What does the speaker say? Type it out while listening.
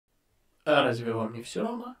А разве вам не все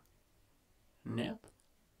равно? Нет?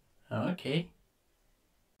 Окей.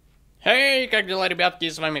 Эй, как дела, ребятки?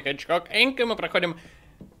 С вами Качкок. Энька, мы проходим...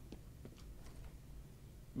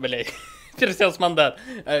 Блять. Perseus мандат.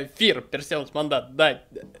 Perseus мандат. Да.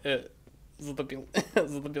 Затупил.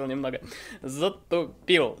 Затупил немного.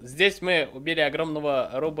 Затупил. Здесь мы убили огромного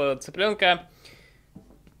робо-цыпленка.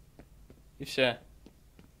 И все.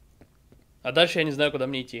 А дальше я не знаю, куда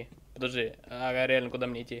мне идти. Подожди. А реально, куда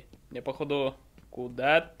мне идти? Мне, походу,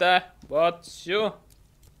 куда-то вот сюда.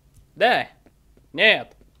 Да.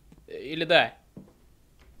 Нет. Или да.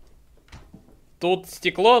 Тут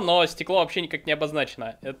стекло, но стекло вообще никак не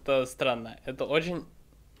обозначено. Это странно. Это очень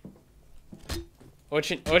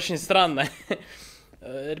странно.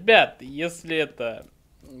 Ребят, если это...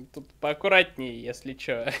 Тут поаккуратнее, если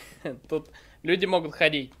что. Тут люди могут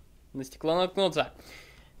ходить. На стекло наткнуться.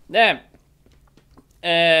 Да.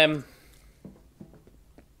 А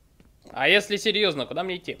если серьезно, куда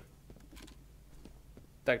мне идти?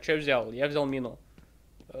 Так, что я взял? Я взял мину.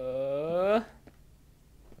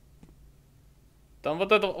 Там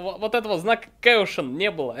вот этого знака caution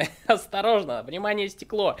не было. Осторожно, внимание,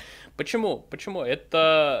 стекло. Почему? Почему?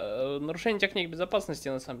 Это нарушение техники безопасности,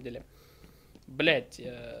 на самом деле. Блять,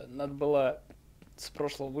 надо было с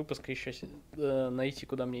прошлого выпуска еще найти,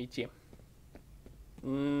 куда мне идти.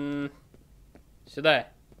 Сюда.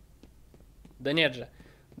 Да нет же.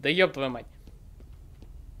 Да ёб твою мать.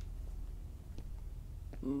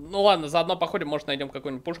 Ну ладно, заодно походим, может найдем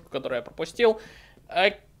какую-нибудь пушку, которую я пропустил.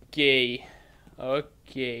 Окей.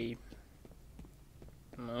 Окей.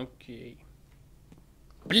 Окей.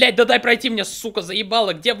 Блять, да дай пройти мне, сука,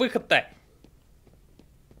 заебало. Где выход-то?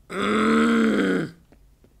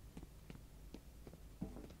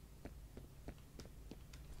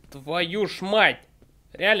 Твою ж мать.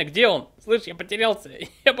 Реально, где он? Слышь, я потерялся.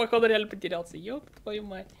 Я, походу, реально потерялся. Ёб твою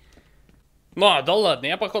мать. Ну, да ладно,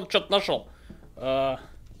 я, походу, что-то нашел.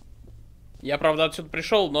 Я, правда, отсюда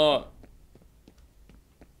пришел, но...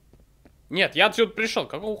 Нет, я отсюда пришел,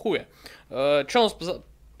 какого хуя? Че у нас...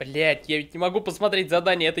 Блять, я ведь не могу посмотреть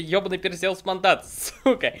задание, это ебаный Perseus мандат,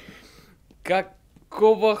 сука.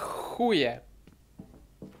 Какого хуя?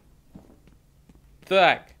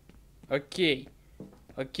 Так, окей.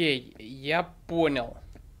 Окей, я понял.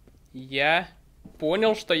 Я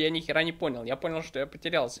понял, что я ни хера не понял. Я понял, что я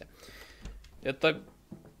потерялся. Это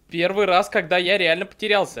первый раз, когда я реально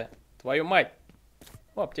потерялся. Твою мать.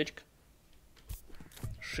 О, аптечка.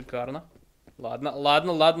 Шикарно. Ладно,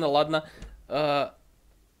 ладно, ладно, ладно.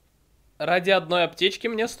 Ради одной аптечки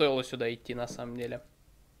мне стоило сюда идти, на самом деле.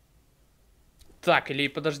 Так, или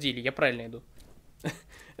подожди, или я правильно иду?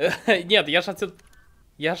 Нет, я ж отсюда...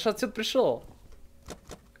 Я ж отсюда пришел.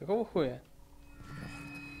 Какого хуя?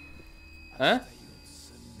 А?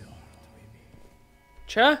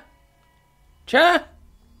 Чё? Чё?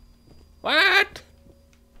 What?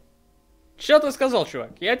 Чё ты сказал,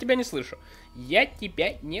 чувак? Я тебя не слышу. Я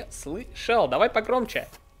тебя не слышал. Давай погромче.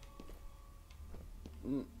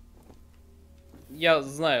 Я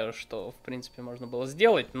знаю, что, в принципе, можно было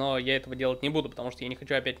сделать, но я этого делать не буду, потому что я не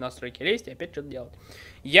хочу опять в настройки лезть и опять что-то делать.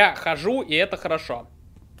 Я хожу, и это хорошо.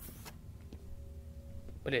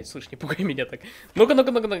 Блять, слышь, не пугай меня так. Ну-ка,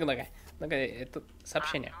 ну-ка, ну-ка, ну-ка, ну-ка. Ну-ка, это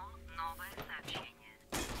сообщение.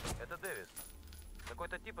 Это Дэвид.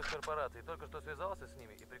 Какой-то тип из корпорации только что связался с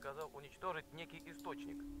ними и приказал уничтожить некий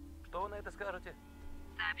источник. Что вы на это скажете?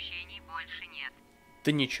 Сообщений больше нет.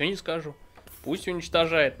 Да ничего не скажу. Пусть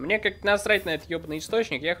уничтожает. Мне как насрать на этот ебаный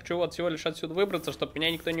источник. Я хочу вот всего лишь отсюда выбраться, чтобы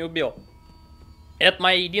меня никто не убил. Это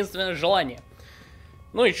мое единственное желание.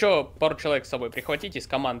 Ну, еще пару человек с собой прихватить из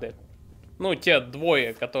команды. Ну, те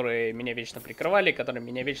двое, которые меня вечно прикрывали, которые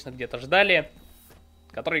меня вечно где-то ждали.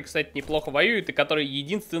 Которые, кстати, неплохо воюют и которые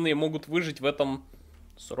единственные могут выжить в этом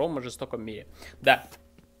суровом и жестоком мире. Да.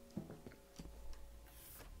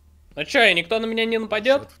 Ну чё, и никто на меня не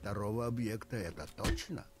нападет? Насчет второго объекта это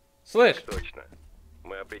точно? Слышь, Точно.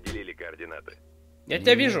 Мы определили координаты. я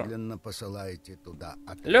тебя вижу. Немедленно посылайте туда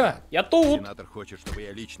отряд. Алло, я тут. Сенатор хочет, чтобы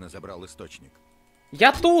я лично забрал источник.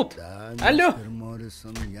 Я тут. Да, Алло. мистер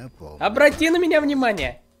Моррисон, я помню. Обрати на меня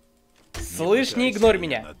внимание. Слышь, не игнорь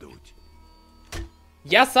меня. Надуть.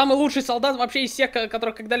 Я самый лучший солдат вообще из всех,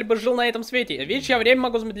 который когда-либо жил на этом свете. Видишь, я время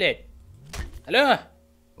могу замедлять. Алло.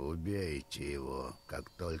 Убейте его, как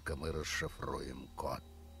только мы расшифруем код.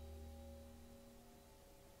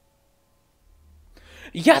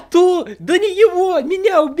 Я тут! Да не его!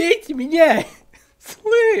 Меня убейте, меня!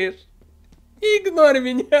 Слышь! Не игнорь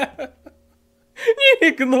меня! Не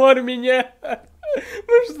игнорь меня!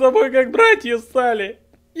 Мы же с тобой как братья стали!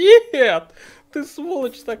 Нет! Ты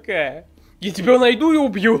сволочь такая! Я тебя найду и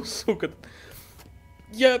убью, сука!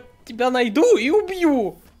 Я тебя найду и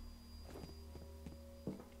убью.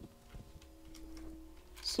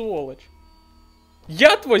 Сволочь.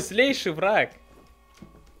 Я твой злейший враг.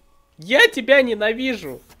 Я тебя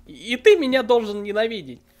ненавижу. И ты меня должен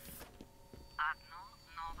ненавидеть. Одно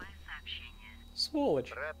новое сообщение.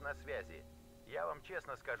 Сволочь. Рад на связи. Я вам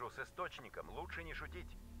честно скажу, с источником лучше не шутить.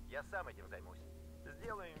 Я сам этим займусь.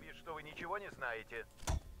 Сделаем вид, что вы ничего не знаете.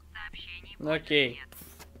 Сообщений больше Окей. нет.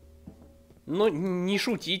 Ну, не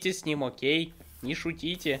шутите с ним, окей. Не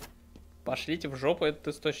шутите. Пошлите в жопу этот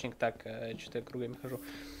источник. Так, что-то я кругами хожу.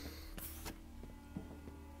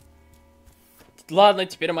 Ладно,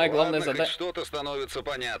 теперь моя главная Ладно, хоть задача. что-то становится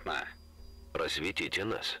понятно. Просветите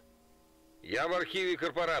нас. Я в архиве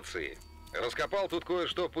корпорации. Раскопал тут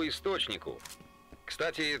кое-что по источнику.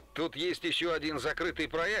 Кстати, тут есть еще один закрытый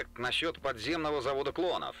проект насчет подземного завода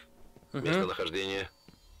клонов. Местонахождение.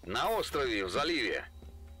 На острове, в заливе.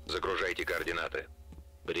 Загружайте координаты.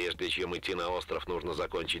 Прежде чем идти на остров, нужно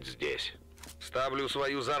закончить здесь. Ставлю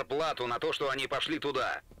свою зарплату на то, что они пошли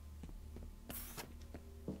туда.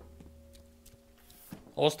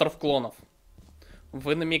 Остров клонов.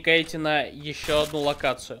 Вы намекаете на еще одну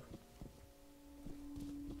локацию.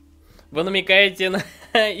 Вы намекаете на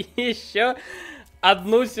еще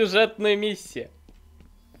одну сюжетную миссию.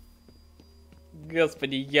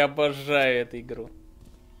 Господи, я обожаю эту игру.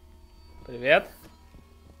 Привет.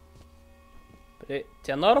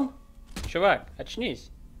 Тебя норм? Чувак, очнись.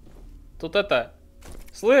 Тут это...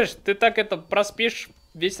 Слышь, ты так это проспишь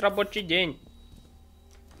весь рабочий день.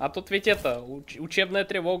 А тут ведь это, учебная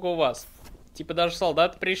тревога у вас. Типа даже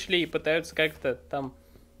солдаты пришли и пытаются как-то там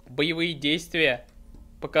боевые действия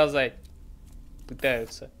показать.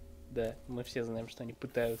 Пытаются. Да, мы все знаем, что они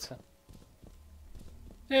пытаются.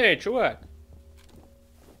 Эй, чувак.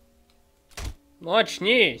 Ну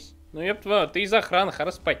очнись. Ну ёб твою, ты из охраны, хара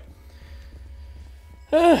спать.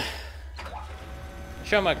 Что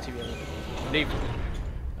мы активируем? Лифт.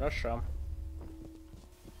 Хорошо.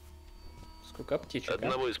 Сколько аптечек,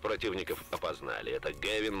 Одного из противников опознали. Это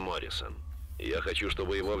Гэвин Моррисон. Я хочу,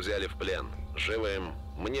 чтобы его взяли в плен. Живым.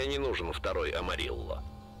 Мне не нужен второй Амарилло.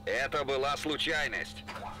 Это была случайность.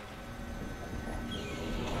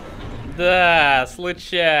 Да,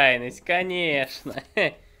 случайность, конечно.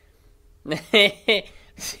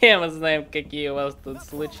 Все мы знаем, какие у вас тут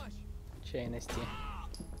случайности.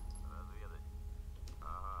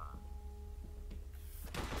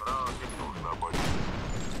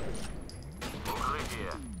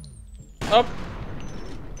 Оп.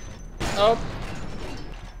 Оп.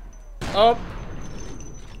 Оп.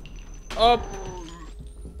 Оп.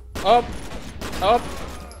 Оп. Оп.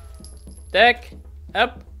 Так.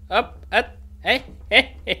 Оп. Оп. От.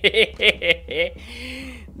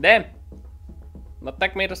 Да. Вот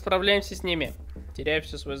так мы и расправляемся с ними. Теряю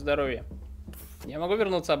все свое здоровье. Я могу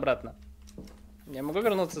вернуться обратно. Я могу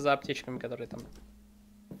вернуться за аптечками, которые там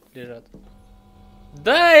лежат.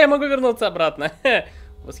 Да, я могу вернуться обратно.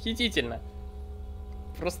 Восхитительно.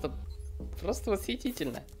 Просто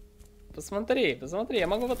восхитительно. Посмотри, посмотри, я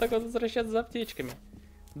могу вот так вот возвращаться за аптечками.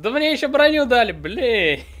 Да мне еще броню дали,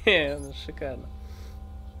 блин. Шикарно.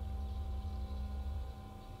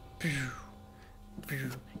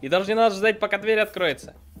 И даже не надо ждать, пока дверь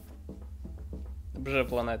откроется. Обожаю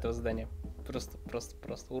плана этого здания. Просто.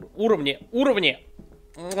 Уровни.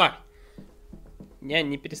 Муа! Я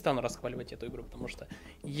не перестану расхваливать эту игру, потому что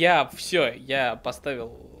я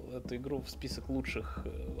поставил эту игру в список лучших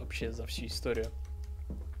вообще за всю историю.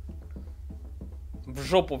 В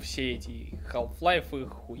жопу все эти Half-Life,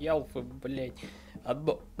 хуялфы, блять.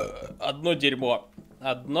 Одно дерьмо.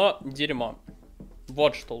 Одно дерьмо.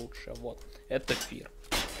 Вот что лучше, вот. Это Фир.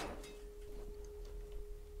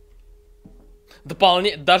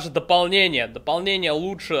 Даже дополнение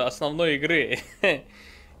лучше основной игры.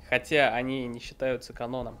 Хотя они не считаются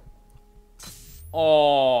каноном.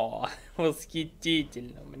 О,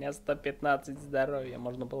 восхитительно. У меня 115 здоровья.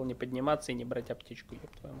 Можно было не подниматься и не брать аптечку.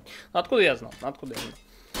 Ну, откуда я знал?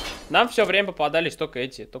 Нам все время попадались только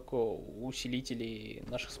усилители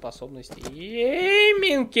наших способностей. И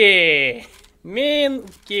минки!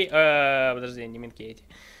 Подожди, не минки эти.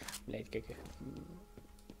 Блять, как их...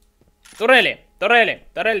 Турели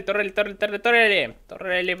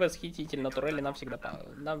восхитительно. Турели нам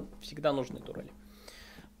всегда нужны турели.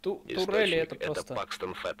 Турели это просто... Это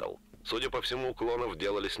Пакстон Феттл. Судя по всему, у клонов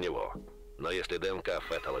делали с него. Но если ДНК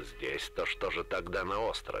Феттла здесь, то что же тогда на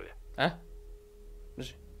острове? А?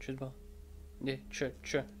 Подожди, что это было? Где? Чё?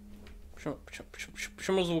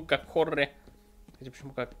 Почему звук как в хорроре? Хотя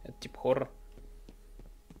почему как? Это типа хоррор.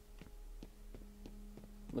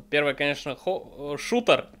 Ну, первое, конечно,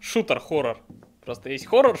 шутер-хоррор. Просто есть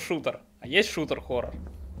хоррор-шутер, а есть шутер-хоррор.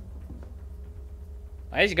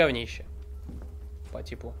 А есть говнище. По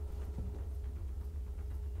типу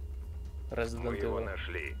Resident Мы его Evil.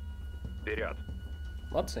 нашли. Вперед.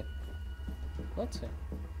 Молодцы. Молодцы.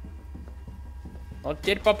 Вот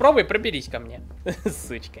теперь попробуй проберись ко мне.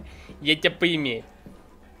 Сучка. Я тебя поимею.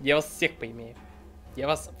 Я вас всех поимею. Я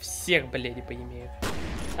вас всех, блядь, поимею.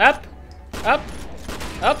 Ап! Ап!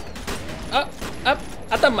 Ап! Ап! Ап!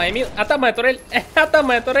 А там моя мил... А там моя турель. А там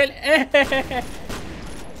моя турель.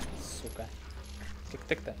 Сука. Как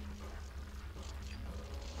так-то?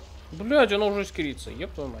 Блядь, она уже искрится.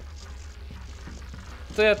 Ёб твою мать.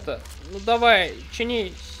 Вот это. Ну давай,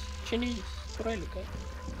 чинись. Чинись. Турелика.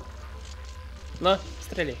 Ну,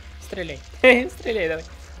 стреляй. Стреляй. Стреляй давай.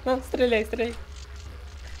 Ну, стреляй, стреляй.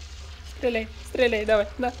 Стреляй, стреляй, давай.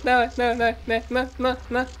 На, давай,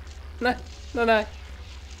 на.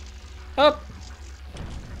 Оп.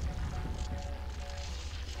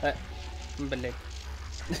 Блядь.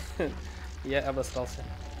 Я обосрался.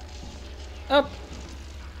 Оп.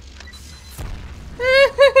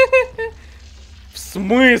 В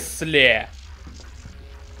смысле?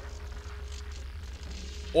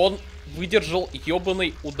 Он выдержал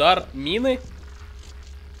ёбаный удар мины?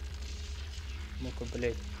 Ну-ка,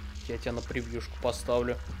 блядь. Я тебя на превьюшку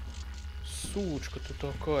поставлю. Сучка ты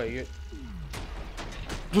такая.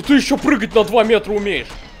 Да ты еще прыгать на 2 метра умеешь.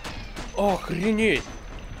 Охренеть.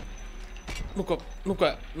 Ну-ка,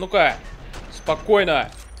 ну-ка, ну-ка.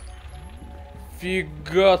 Спокойно.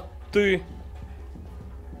 Фига ты.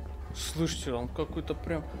 Слышите, он какой-то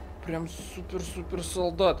прям супер-супер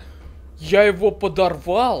солдат. Я его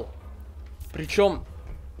подорвал. Причем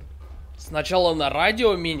сначала на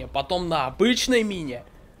радио мине, потом на обычной мине.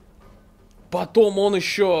 Потом он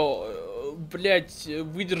еще, блядь,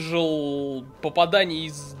 выдержал попадание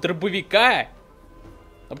из дробовика.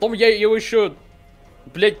 А потом я его еще,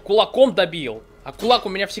 блядь, кулаком добил. А кулак у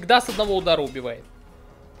меня всегда с одного удара убивает.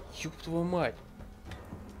 Ёб твою мать.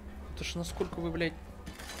 Это ж насколько вы, блядь,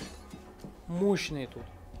 мощные тут.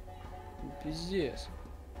 Пиздец.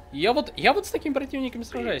 Я вот с такими противниками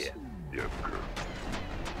сражаюсь.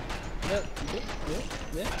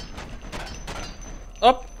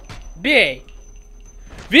 Оп. Бей!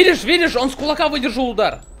 Видишь, видишь, он с кулака выдержал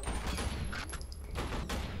удар.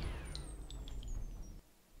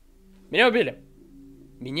 Меня убили.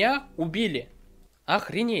 Меня убили.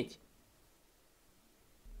 Охренеть.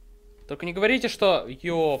 Только не говорите, что...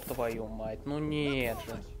 Ёб твою мать, ну нет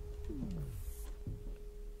же.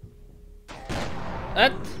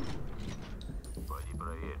 От. Поди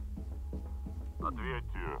проверь.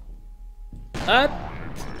 Ответьте.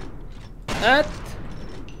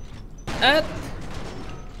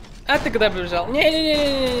 А ты куда побежал?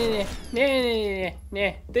 Не,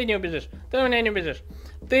 ты не убежишь. Ты у меня не убежишь.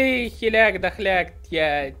 Ты хиляк, дохляк,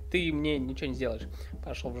 ты мне ничего не сделаешь.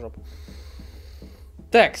 Пошел в жопу.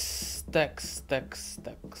 Такс.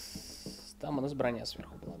 Там у нас броня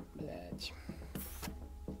сверху была, блядь.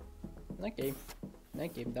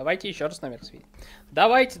 Окей, давайте еще раз наверх светить.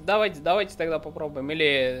 Давайте тогда попробуем.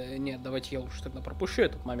 Или нет, давайте я уж тогда пропущу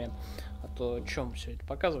этот момент. А то чем все это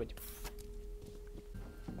показывать?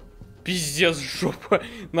 Пиздец, жопа.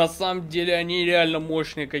 На самом деле они реально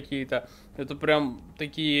мощные какие-то. Это прям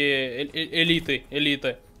такие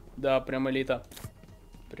элиты. Да, прям элита.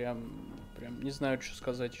 Прям не знаю, что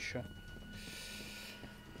сказать еще.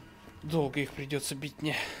 Долго их придется бить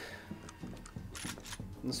мне.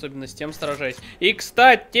 Особенно с тем сражаясь. И,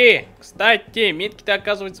 кстати, метки-то,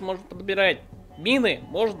 оказывается, можно подбирать. Мины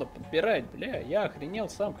можно подбирать. Бля, я охренел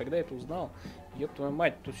сам, когда это узнал. Ёб твою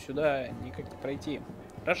мать, тут сюда никак не пройти.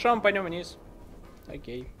 Хорошо, мы пойдем вниз.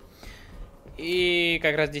 Окей. И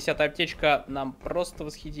как раз 10-я аптечка нам просто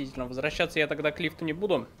восхитительно. Возвращаться я тогда к лифту не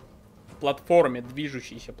буду. Платформе,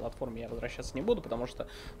 движущейся платформе я возвращаться не буду, потому что,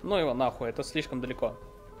 ну его нахуй, это слишком далеко.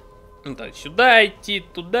 Да, сюда идти,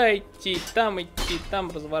 туда идти, там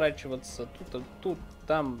разворачиваться, тут,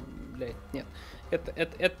 там, блядь, нет.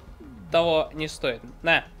 Это того не стоит.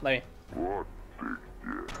 На, лови.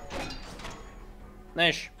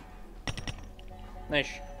 Знаешь.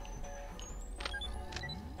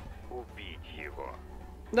 Убить его.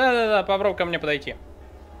 Да, попробуй ко мне подойти.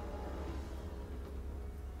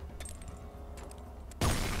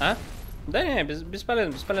 А? Да не,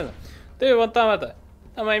 бесполезно. Ты вот там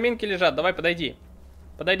там мои минки лежат, давай подойди.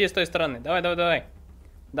 Подойди с той стороны, давай.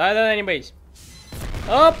 Давай, не боись.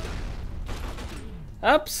 Оп!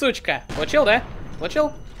 Оп, сучка. Получил, да?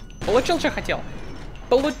 Получил, что хотел?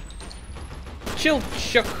 Получил,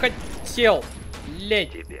 что хотел.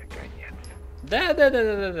 Ледь. Тебе конец.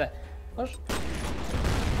 Да.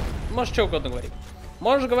 Можешь что угодно говорить.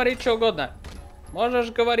 Можешь говорить что угодно.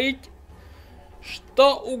 Можешь говорить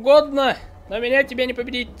что угодно. Но меня тебе не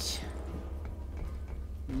победить.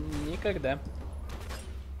 Никогда.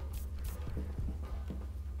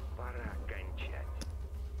 Пора кончать.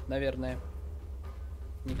 Наверное.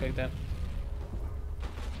 Никогда.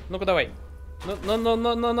 Ну-ка давай. Ну.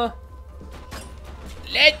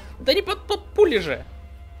 Блять! Да не под пули же!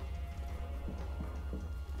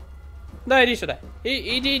 Да, иди сюда.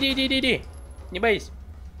 Иди. Не боись.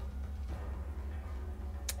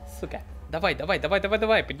 Сука. Давай.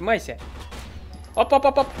 Поднимайся. Оп.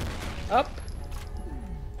 Оп.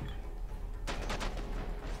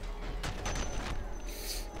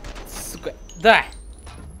 Сука. Да.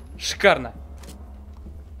 Шикарно.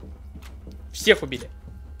 Всех убили.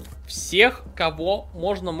 Всех, кого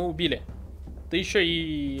можно, мы убили. Да еще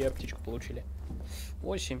и аптечку получили.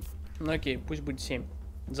 8. Ну окей, пусть будет 7.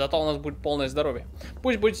 Зато у нас будет полное здоровье.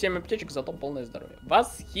 Пусть будет 7 аптечек, зато полное здоровье.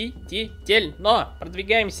 Восхитительно!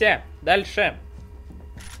 Продвигаемся дальше.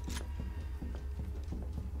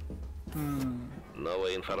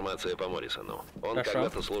 Новая информация по Моррисону. Он Хорошо.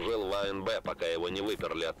 когда-то служил в АНБ, пока его не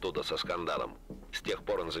выперли оттуда со скандалом. С тех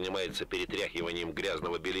пор он занимается перетряхиванием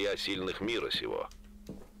грязного белья сильных мира сего.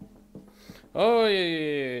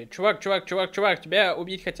 Ой, чувак, тебя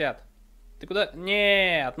убить хотят. Ты куда?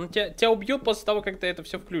 Нет, ну тебя убьют после того, как ты это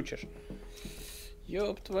все включишь.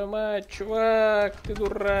 Ёб твою мать, чувак, ты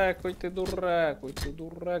дурак, ой ты дурак,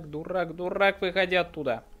 выходи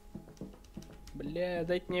оттуда. Бля,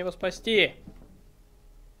 дайте мне его спасти.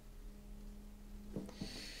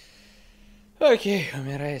 Окей,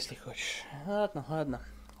 умирай, если хочешь. Ладно.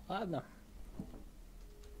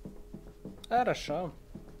 Хорошо.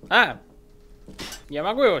 Я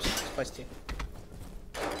могу его спасти.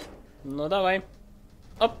 Ну давай.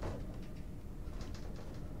 Оп.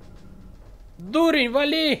 Дурень,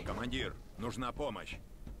 вали! Командир, нужна помощь.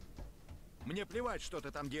 Мне плевать, что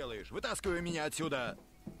ты там делаешь. Вытаскивай меня отсюда.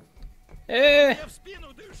 Мне в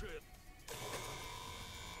спину дышит.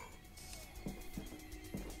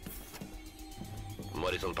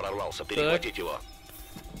 Моррисон прорвался, перехватить его.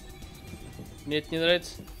 Мне это не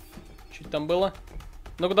нравится. Что там было?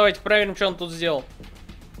 Ну-ка давайте проверим, что он тут сделал.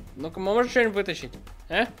 Ну-ка, можешь что-нибудь вытащить?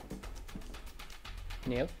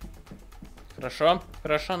 Нет. Хорошо,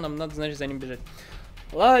 нам надо, значит, за ним бежать.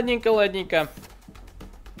 Ладненько.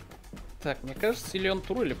 Так, мне кажется, или он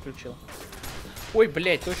турели включил. Ой,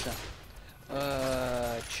 блядь, точно.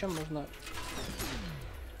 Чем можно...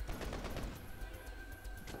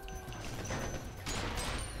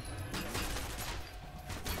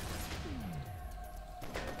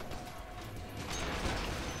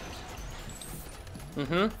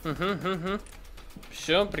 Угу.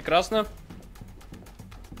 Все, прекрасно.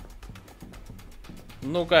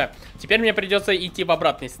 Ну-ка, теперь мне придется идти в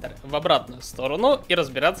обратную сторону и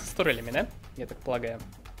разбираться с турелями, да? Я так полагаю.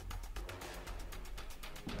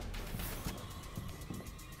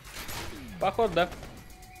 Походу, да.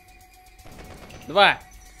 2,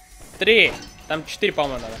 3. Там 4,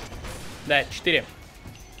 по-моему, надо. Да, 4.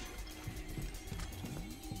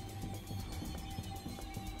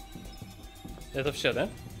 Это все, да?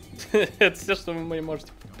 Это все, что вы мне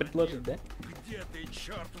можете предложить, да? Где ты,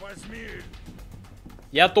 черт возьми?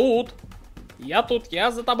 Я тут,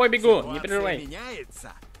 я за тобой бегу, Ситуация не переживай.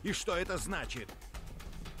 меняется? И что это значит?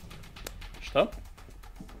 Что?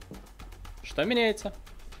 Что меняется?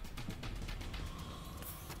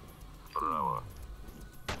 Справа.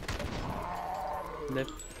 Да.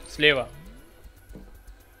 Слева.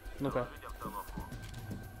 Ну-ка.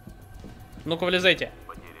 Ну-ка, вылезайте.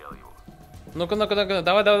 Потерял его. Ну-ка,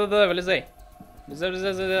 давай, вылезай.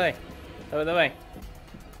 Вылезай. Давай.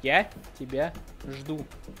 Я тебя жду.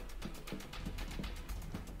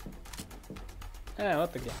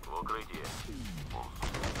 Вот ты где. В укрытие.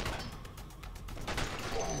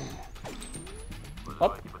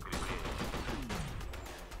 Оп. Вызывайте подкрепление.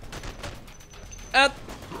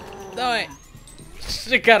 Давай.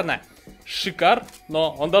 Шикарно.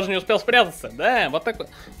 Но он даже не успел спрятаться. Да, вот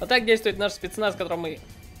так действует наш спецназ, которым мы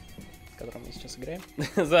сейчас играем.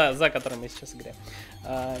 за которым мы сейчас играем.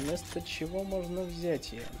 Вместо чего можно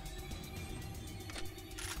взять ее?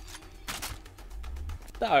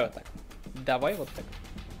 Давай вот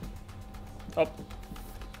так.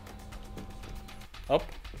 Оп.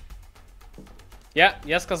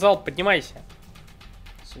 Я сказал, поднимайся.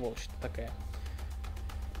 Сволочь ты такая.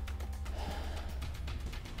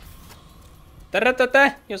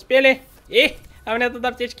 Та-ра-та-та, не успели. А у меня тут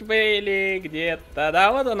аптечки были где-то.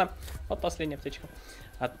 Да, вот она. Вот последняя аптечка.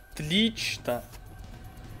 Отлично,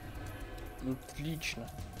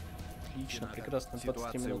 прекрасно,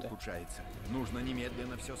 23 минуты. Ухудшается. Нужно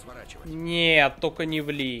немедленно все сворачивать. Нет, только не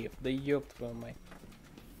влив. Да ёб твою мать.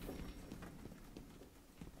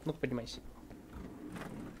 Ну-ка, поднимайся.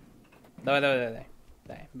 Давай.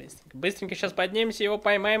 Быстренько. Быстренько сейчас поднимемся, его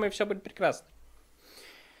поймаем, и все будет прекрасно.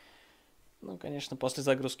 Ну, конечно, после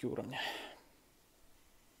загрузки уровня.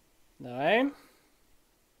 Давай.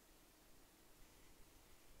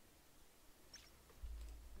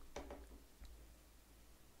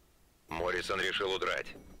 Моррисон решил удрать.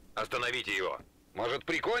 Остановите его. Может,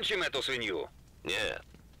 прикончим эту свинью? Нет.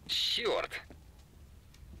 Черт!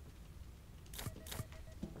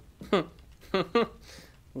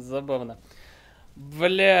 Забавно.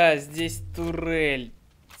 Бля, здесь турель.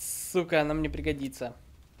 Сука, она мне пригодится.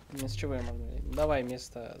 Вместо чего я могу? Давай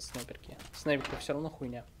вместо снайперки. Снайперка все равно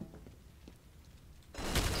хуйня.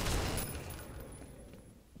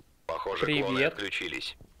 Похоже, клоны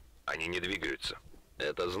отключились. Они не двигаются.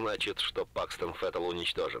 Это значит, что Пакстон Феттл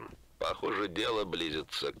уничтожен. Похоже, дело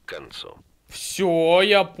близится к концу. Все,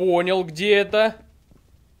 я понял, где это.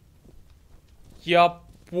 Я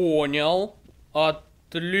понял.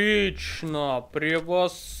 Отлично,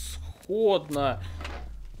 превосходно.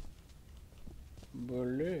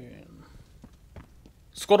 Блин.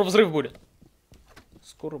 Скоро взрыв будет.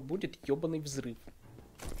 Скоро будет ёбаный взрыв.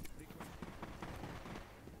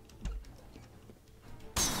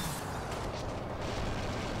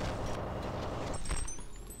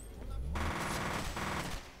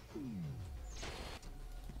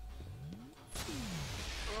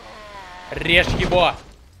 Режь его!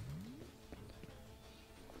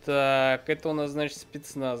 Так, это у нас, значит,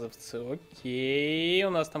 спецназовцы. Окей, у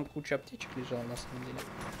нас там куча аптечек лежала, на самом деле.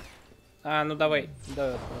 А, ну давай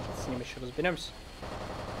с ним еще разберемся.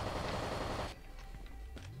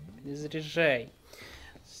 Перезаряжай.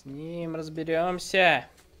 С ним разберемся.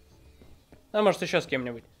 А может еще с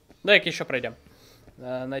кем-нибудь. Давай-ка еще пройдем.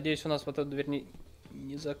 Надеюсь, у нас вот эту дверь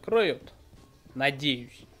не закроют.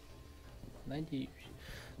 Надеюсь.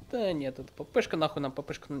 Да нет, это ППшка нахуй, нам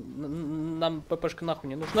ППшка нахуй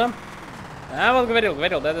не нужна. А, вот говорил,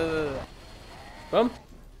 да. Бум.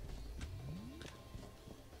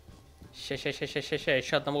 Ща,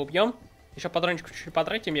 еще одного убьем. Еще патрончик чуть-чуть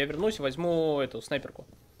потратим, я вернусь и возьму эту снайперку.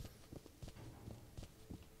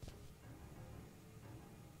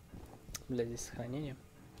 Бля, здесь сохранение.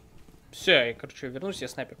 Все, я, короче, вернусь, я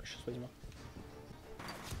снайперку сейчас возьму.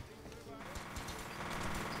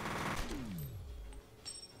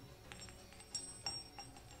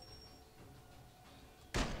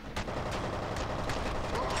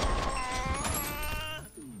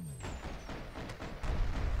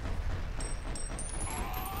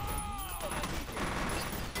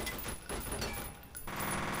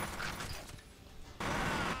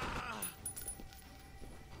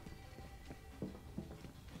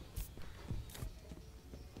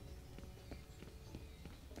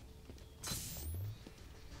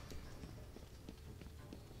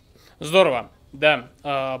 Здорово.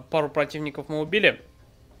 Да, пару противников мы убили.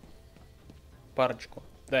 Парочку.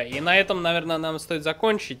 Да, и на этом, наверное, нам стоит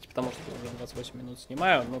закончить, потому что уже 28 минут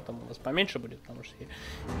снимаю. Ну, там у нас поменьше будет, потому что я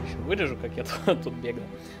еще вырежу, как я тут бегаю.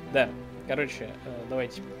 Да, короче,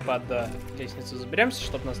 давайте под лестницу заберемся,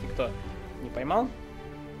 чтобы нас никто не поймал.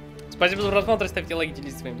 Спасибо за просмотр, ставьте лайки,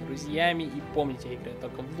 делитесь своими друзьями. И помните, я играю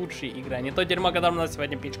только в лучшие игры, а не то дерьмо, которым нас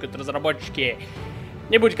сегодня пичкают разработчики.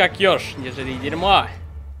 Не будь как еж, не жри дерьмо.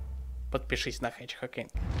 Подпишись на Hedgehog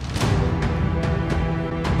King.